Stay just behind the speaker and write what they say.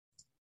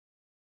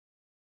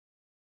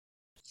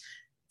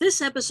This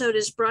episode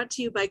is brought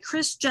to you by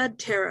Chris Judd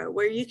Tarot,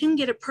 where you can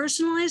get a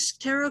personalized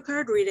tarot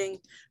card reading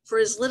for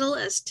as little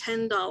as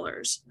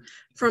 $10.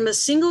 From a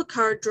single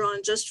card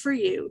drawn just for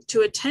you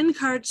to a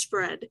 10-card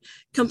spread,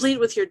 complete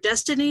with your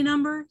destiny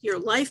number, your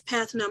life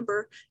path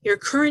number, your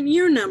current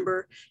year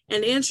number,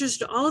 and answers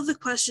to all of the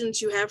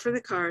questions you have for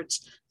the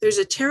cards, there's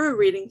a tarot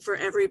reading for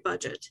every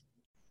budget.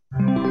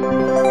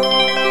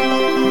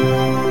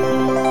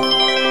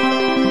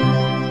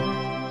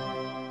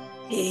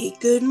 Hey,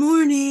 good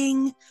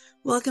morning.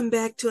 Welcome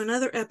back to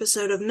another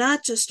episode of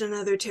Not Just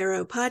Another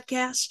Tarot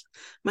Podcast.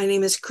 My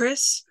name is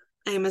Chris.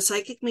 I am a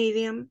psychic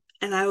medium,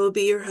 and I will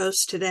be your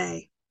host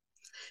today.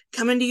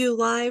 Coming to you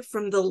live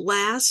from the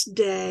last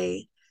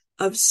day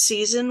of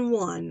Season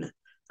 1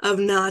 of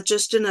Not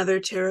Just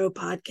Another Tarot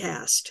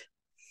Podcast.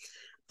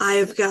 I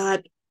have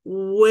got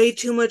way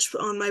too much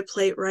on my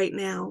plate right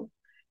now,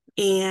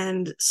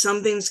 and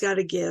something's got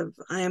to give.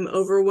 I am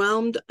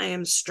overwhelmed. I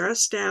am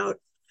stressed out,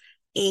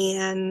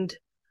 and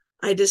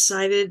I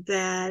decided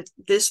that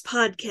this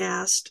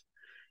podcast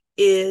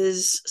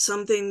is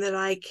something that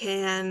I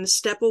can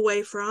step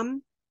away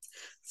from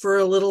for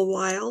a little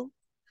while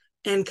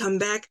and come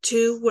back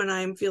to when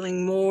I'm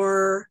feeling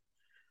more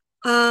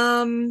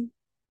fucking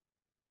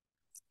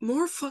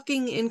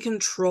in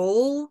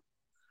control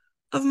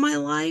of my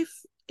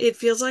life. It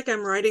feels like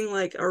I'm riding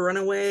like a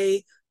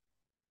runaway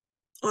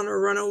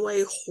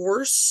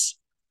horse,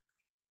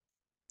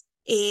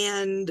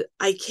 and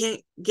I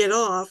can't get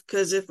off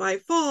because if I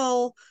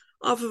fall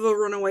off of a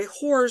runaway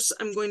horse,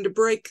 I'm going to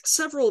break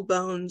several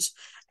bones,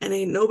 and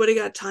ain't nobody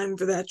got time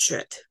for that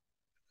shit.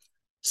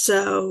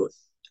 So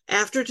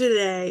after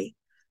today,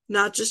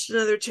 Not Just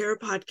Another Tarot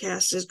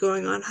Podcast is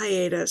going on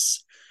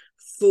hiatus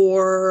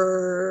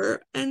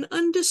for an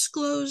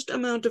undisclosed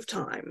amount of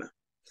time,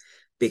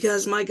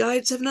 because my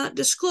guides have not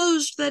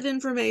disclosed that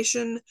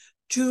information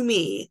to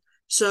me,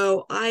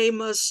 so I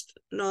must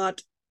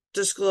not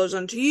disclose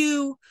unto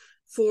you,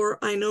 for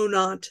I know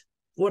not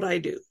what I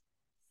do.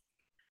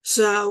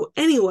 So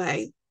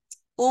anyway,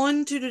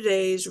 on to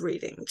today's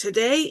reading.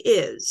 Today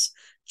is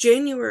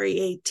January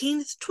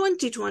 18th,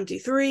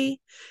 2023,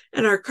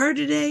 and our card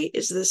today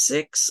is the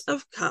Six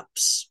of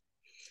Cups,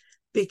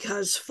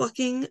 because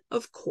fucking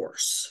of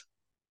course.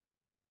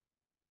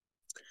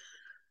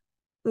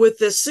 With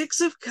the Six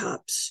of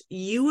Cups,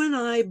 you and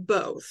I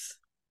both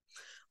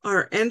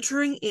are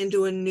entering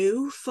into a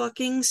new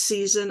fucking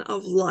season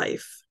of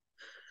life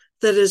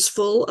that is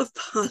full of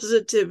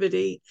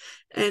positivity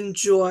and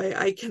joy.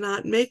 I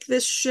cannot make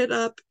this shit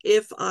up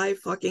if I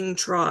fucking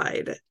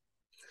tried.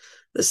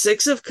 The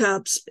Six of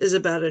Cups is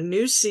about a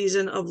new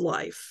season of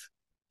life.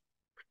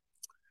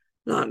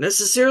 Not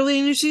necessarily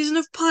a new season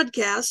of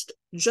podcast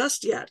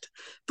just yet,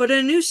 but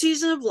a new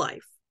season of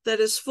life that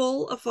is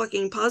full of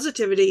fucking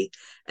positivity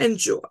and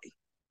joy.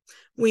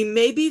 We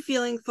may be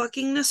feeling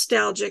fucking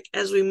nostalgic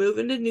as we move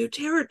into new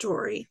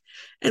territory,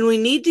 and we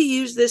need to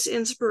use this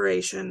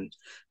inspiration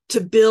to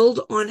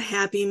build on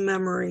happy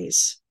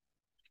memories.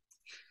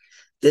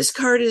 This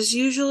card is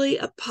usually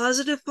a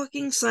positive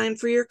fucking sign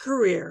for your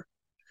career,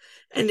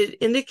 and it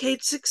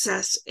indicates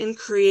success in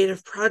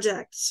creative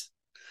projects.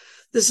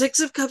 The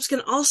Six of Cups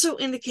can also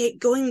indicate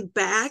going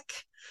back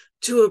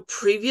to a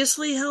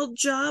previously held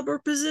job or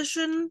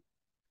position,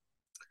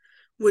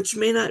 which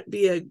may not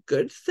be a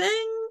good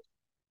thing.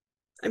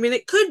 I mean,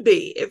 it could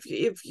be if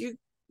you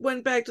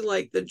went back to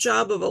like the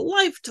job of a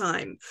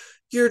lifetime,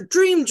 your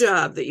dream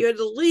job that you had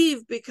to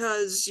leave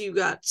because you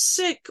got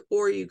sick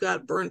or you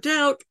got burnt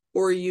out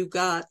or you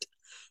got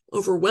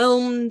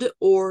overwhelmed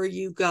or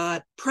you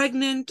got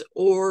pregnant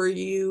or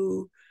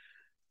you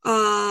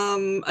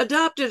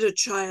adopted a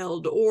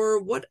child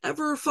or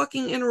whatever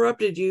fucking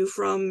interrupted you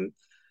from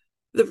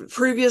the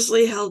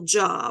previously held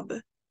job.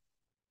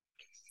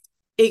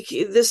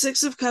 The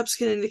Six of Cups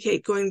can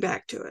indicate going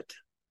back to it.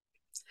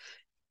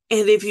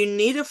 And if you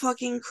need a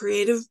fucking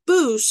creative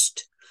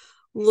boost,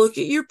 look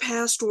at your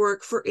past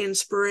work for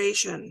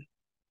inspiration.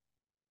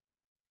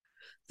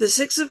 The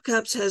Six of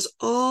Cups has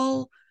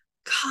all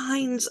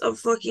kinds of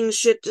fucking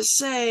shit to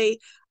say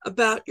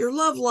about your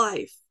love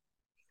life.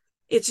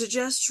 It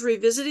suggests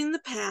revisiting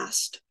the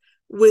past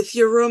with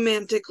your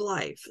romantic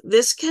life.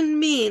 This can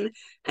mean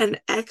an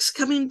ex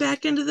coming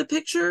back into the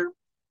picture,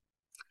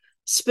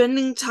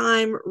 spending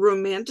time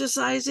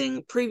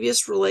romanticizing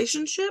previous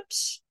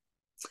relationships,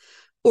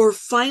 or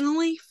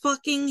finally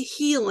fucking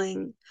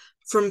healing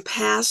from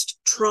past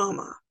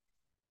trauma.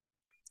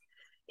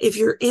 If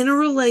you're in a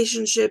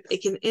relationship,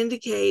 it can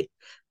indicate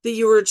that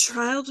you were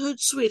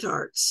childhood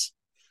sweethearts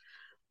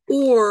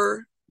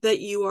or that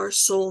you are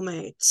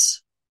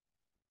soulmates.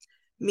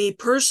 Me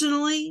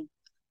personally,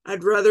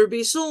 I'd rather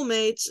be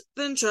soulmates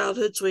than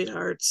childhood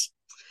sweethearts,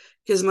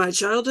 because my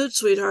childhood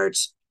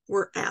sweethearts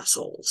were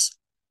assholes.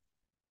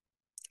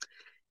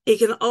 It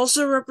can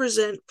also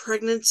represent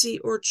pregnancy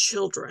or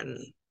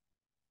children.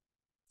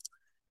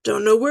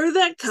 Don't know where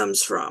that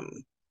comes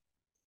from.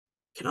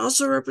 Can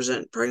also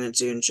represent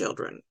pregnancy and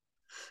children,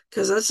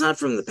 because that's not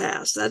from the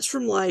past. That's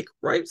from like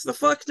right the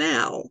fuck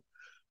now.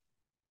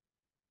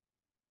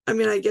 I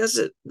mean, I guess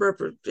it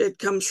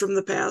comes from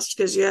the past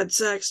because you had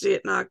sex to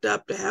get knocked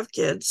up to have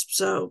kids.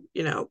 So,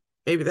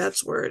 maybe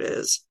that's where it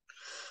is.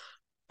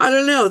 I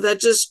don't know.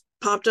 That just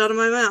popped out of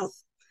my mouth.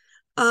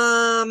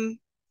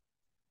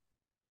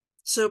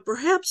 So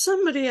perhaps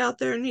somebody out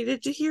there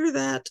needed to hear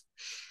that.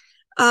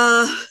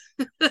 Uh,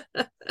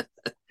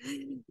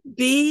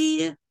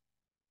 be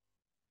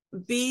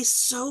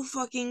so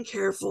fucking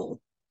careful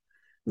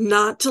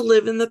not to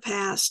live in the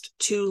past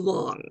too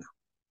long.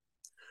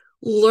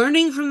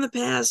 Learning from the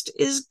past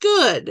is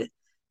good,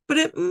 but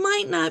it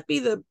might not be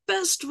the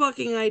best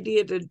fucking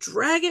idea to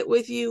drag it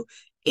with you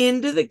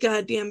into the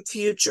goddamn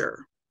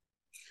future.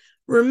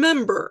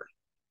 Remember,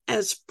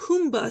 as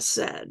Pumbaa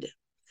said,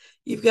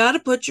 you've got to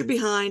put your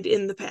behind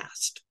in the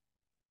past.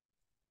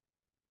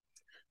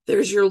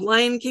 There's your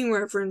Lion King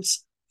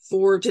reference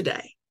for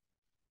today.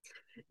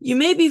 You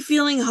may be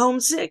feeling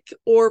homesick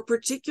or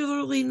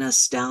particularly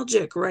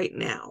nostalgic right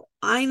now.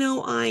 I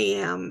know I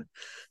am,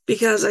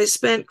 because I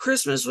spent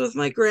Christmas with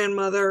my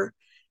grandmother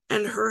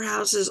and her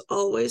house has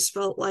always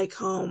felt like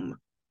home.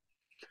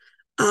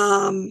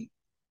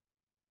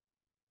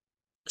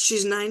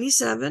 She's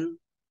 97.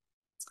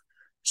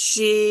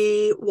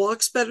 She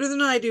walks better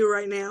than I do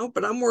right now,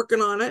 but I'm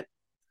working on it.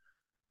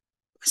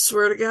 I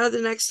swear to God,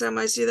 the next time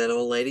I see that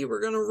old lady,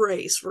 we're going to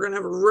race. We're going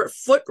to have a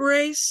foot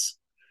race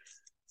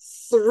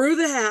through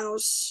the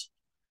house,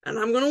 and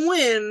I'm going to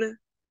win.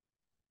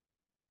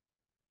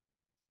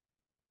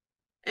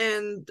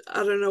 And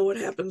I don't know what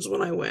happens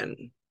when I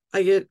win.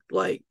 I get,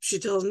 she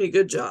tells me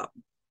good job,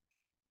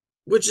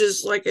 which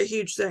is like a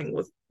huge thing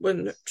with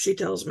when she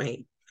tells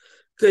me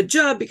good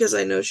job, because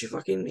I know she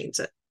fucking means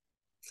it.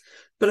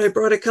 But I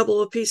brought a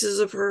couple of pieces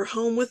of her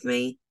home with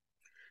me,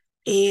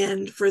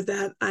 and for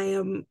that I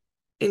am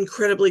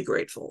incredibly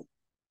grateful.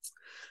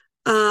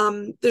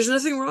 There's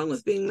nothing wrong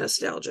with being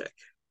nostalgic.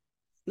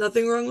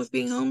 Nothing wrong with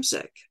being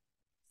homesick.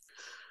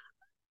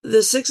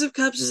 The Six of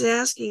Cups is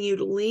asking you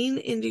to lean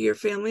into your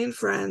family and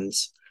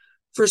friends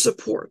for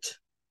support.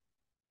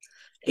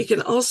 It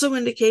can also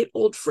indicate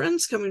old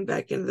friends coming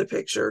back into the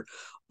picture,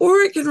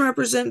 or it can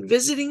represent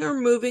visiting or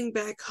moving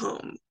back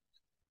home.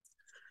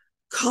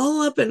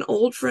 Call up an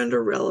old friend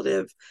or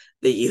relative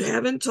that you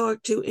haven't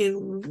talked to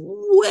in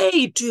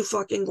way too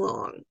fucking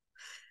long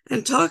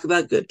and talk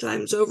about good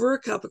times over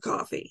a cup of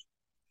coffee,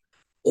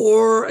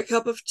 or a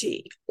cup of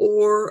tea,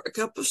 or a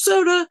cup of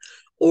soda,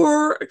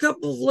 or a cup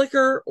of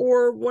liquor,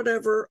 or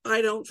whatever.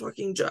 I don't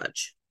fucking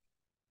judge.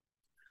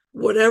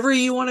 Whatever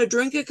you want to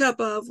drink a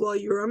cup of while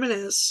you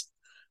reminisce,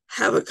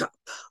 have a cup.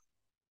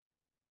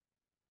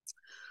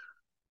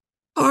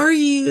 Are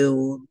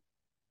you,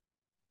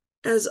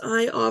 as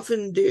I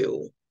often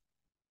do,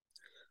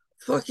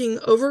 fucking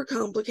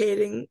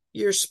overcomplicating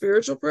your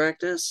spiritual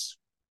practice?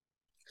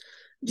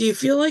 Do you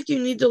feel like you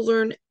need to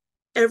learn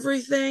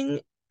everything,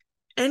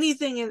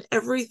 anything and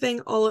everything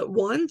all at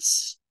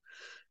once?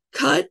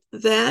 Cut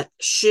that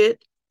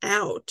shit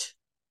out.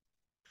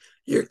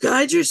 Your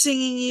guides are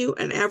singing you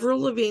an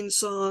Avril Lavigne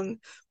song,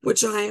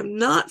 which I am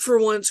not for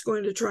once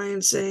going to try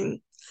and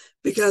sing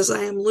because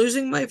I am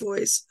losing my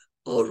voice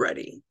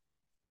already.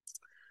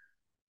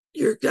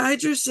 Your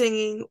guides are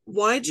singing,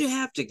 "Why'd you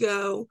have to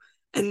go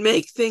and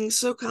make things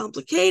so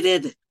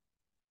complicated?"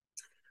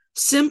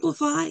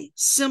 Simplify,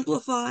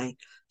 simplify,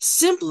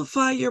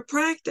 simplify your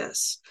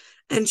practice,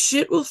 and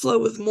shit will flow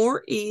with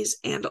more ease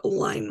and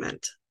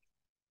alignment.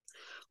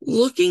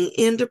 Looking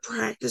into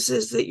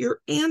practices that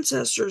your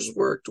ancestors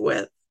worked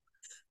with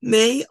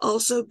may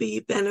also be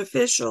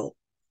beneficial.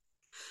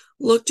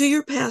 Look to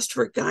your past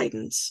for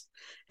guidance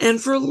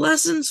and for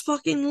lessons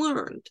fucking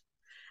learned,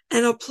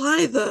 and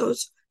apply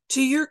those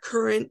to your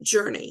current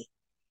journey.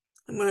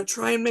 I'm going to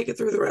try and make it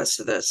through the rest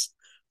of this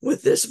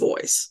with this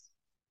voice.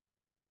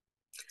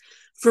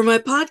 For my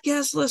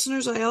podcast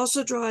listeners, I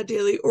also draw a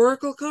daily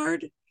oracle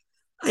card.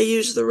 I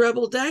use the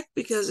Rebel deck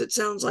because it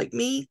sounds like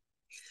me.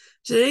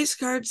 Today's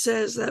card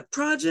says that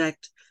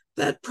project,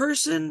 that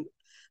person,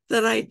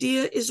 that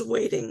idea is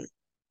waiting.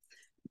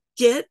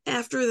 Get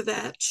after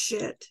that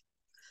shit.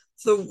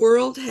 The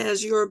world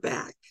has your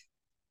back.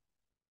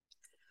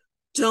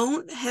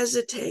 Don't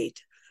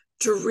hesitate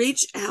to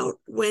reach out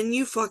when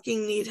you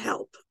fucking need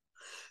help.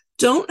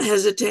 Don't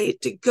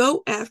hesitate to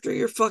go after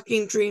your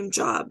fucking dream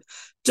job.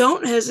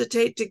 Don't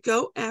hesitate to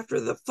go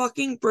after the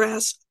fucking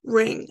brass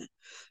ring.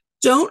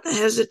 Don't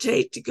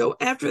hesitate to go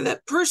after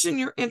that person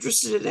you're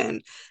interested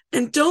in.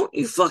 And don't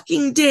you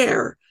fucking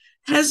dare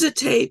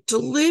hesitate to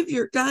live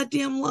your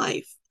goddamn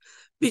life,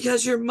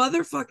 because your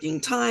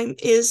motherfucking time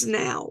is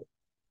now.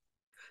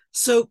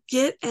 So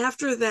get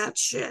after that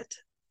shit.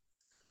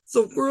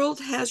 The world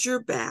has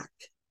your back,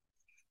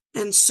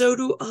 and so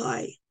do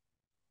I.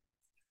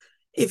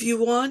 If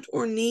you want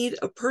or need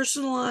a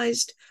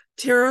personalized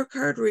tarot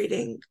card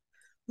reading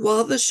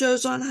while the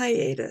show's on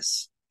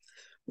hiatus,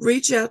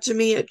 reach out to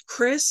me at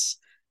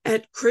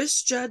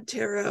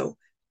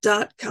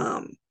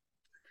chris@chrisjuddtarot.com.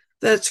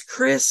 That's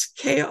Chris,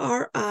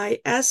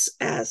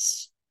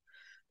 Kriss,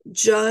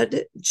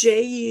 Judd,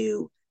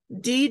 Judd,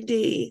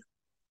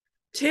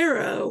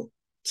 tarot,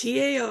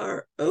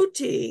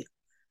 TAROT.com.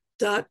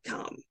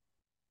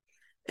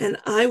 and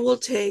I will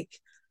take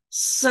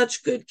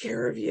such good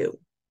care of you.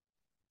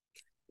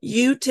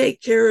 You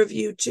take care of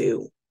you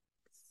too.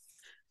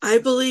 I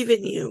believe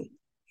in you,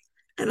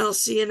 and I'll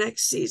see you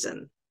next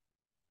season.